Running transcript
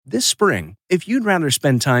This spring, if you'd rather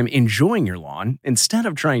spend time enjoying your lawn instead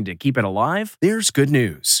of trying to keep it alive, there's good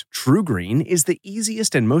news. True Green is the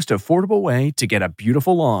easiest and most affordable way to get a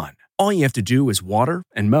beautiful lawn. All you have to do is water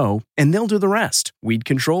and mow, and they'll do the rest. Weed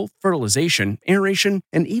control, fertilization, aeration,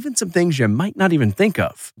 and even some things you might not even think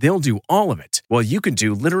of. They'll do all of it, while you can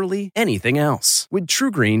do literally anything else. With True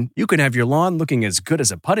Green, you can have your lawn looking as good as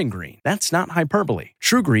a putting green. That's not hyperbole.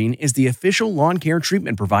 True Green is the official lawn care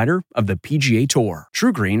treatment provider of the PGA Tour.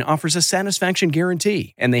 True Green offers a satisfaction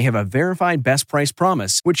guarantee, and they have a verified best price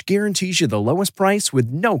promise, which guarantees you the lowest price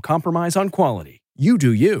with no compromise on quality. You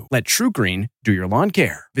do you. Let True Green do your lawn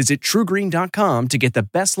care. Visit truegreen.com to get the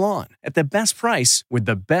best lawn at the best price with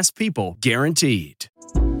the best people guaranteed.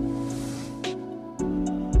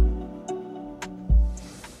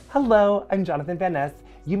 Hello, I'm Jonathan Van Ness.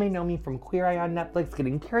 You may know me from Queer Eye on Netflix,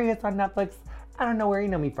 Getting Curious on Netflix. I don't know where you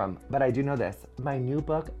know me from, but I do know this. My new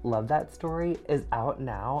book, Love That Story, is out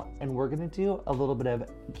now, and we're gonna do a little bit of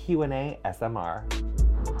Q&A SMR.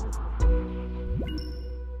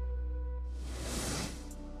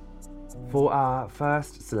 For our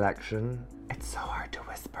first selection, it's so hard to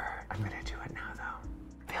whisper. I'm gonna do it now though.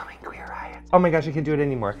 Filming Queer Eye. Oh my gosh, I can't do it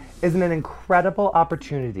anymore. Isn't an incredible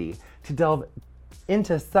opportunity to delve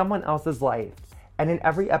into someone else's life. And in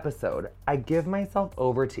every episode, I give myself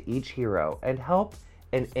over to each hero and help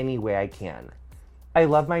in any way I can. I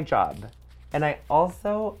love my job. And I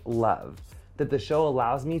also love that the show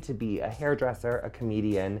allows me to be a hairdresser, a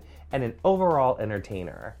comedian, and an overall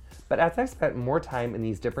entertainer. But as I've spent more time in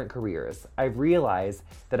these different careers, I've realized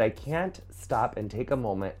that I can't stop and take a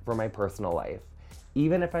moment for my personal life,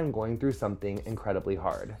 even if I'm going through something incredibly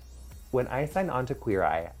hard. When I signed on to Queer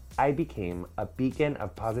Eye, I became a beacon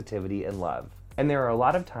of positivity and love. And there are a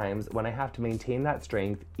lot of times when I have to maintain that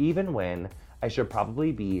strength, even when I should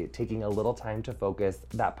probably be taking a little time to focus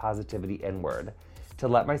that positivity inward, to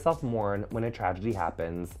let myself mourn when a tragedy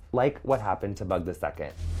happens, like what happened to Bug the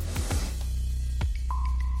Second.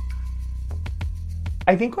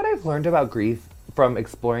 I think what I've learned about grief from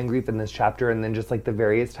exploring grief in this chapter, and then just like the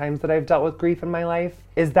various times that I've dealt with grief in my life,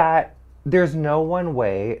 is that there's no one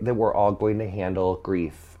way that we're all going to handle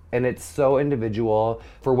grief. And it's so individual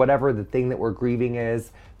for whatever the thing that we're grieving is,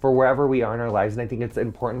 for wherever we are in our lives. And I think it's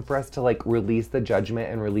important for us to like release the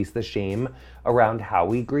judgment and release the shame around how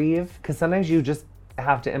we grieve. Because sometimes you just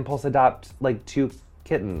have to impulse adopt like 2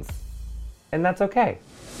 kittens. And that's okay.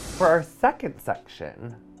 For our second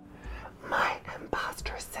section, my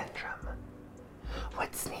imposter syndrome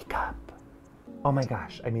would sneak up. Oh my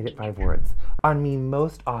gosh, I made it 5 words. On me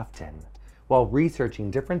most often while researching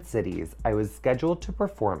different cities I was scheduled to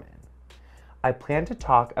perform in. I planned to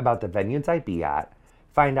talk about the venues I'd be at,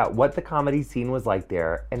 find out what the comedy scene was like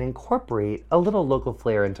there, and incorporate a little local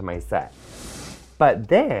flair into my set. But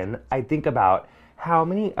then I'd think about how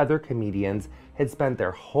many other comedians had spent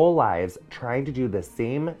their whole lives trying to do the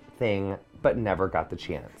same thing but never got the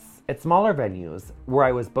chance. At smaller venues, where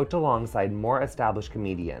I was booked alongside more established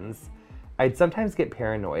comedians, I'd sometimes get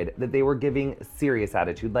paranoid that they were giving serious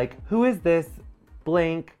attitude, like, who is this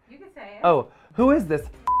blank? You can say it. Oh, who is this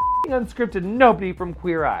unscripted nobody from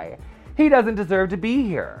Queer Eye? He doesn't deserve to be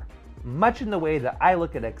here. Much in the way that I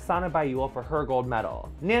look at Oksana Bayul for her gold medal.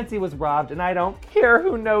 Nancy was robbed and I don't care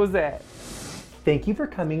who knows it. Thank you for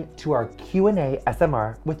coming to our Q&A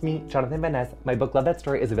SMR with me, Jonathan Van Ness. My book, Love That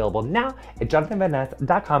Story, is available now at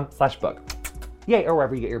jonathanvanness.com/book. Yay, or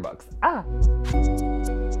wherever you get your books.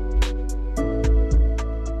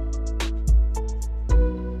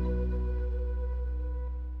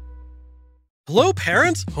 Hello,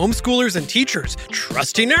 parents, homeschoolers, and teachers.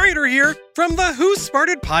 Trusty narrator here from the Who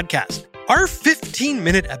Smarted podcast. Our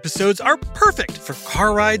 15-minute episodes are perfect for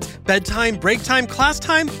car rides, bedtime, break time, class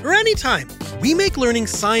time, or anytime. We make learning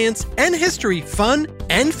science and history fun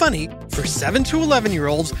and funny for 7 to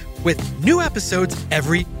 11-year-olds with new episodes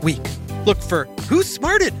every week. Look for Who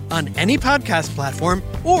Smarted on any podcast platform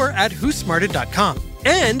or at whosmarted.com.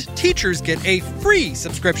 And teachers get a free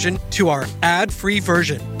subscription to our ad-free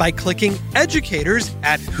version by clicking educators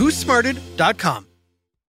at whosmarted.com.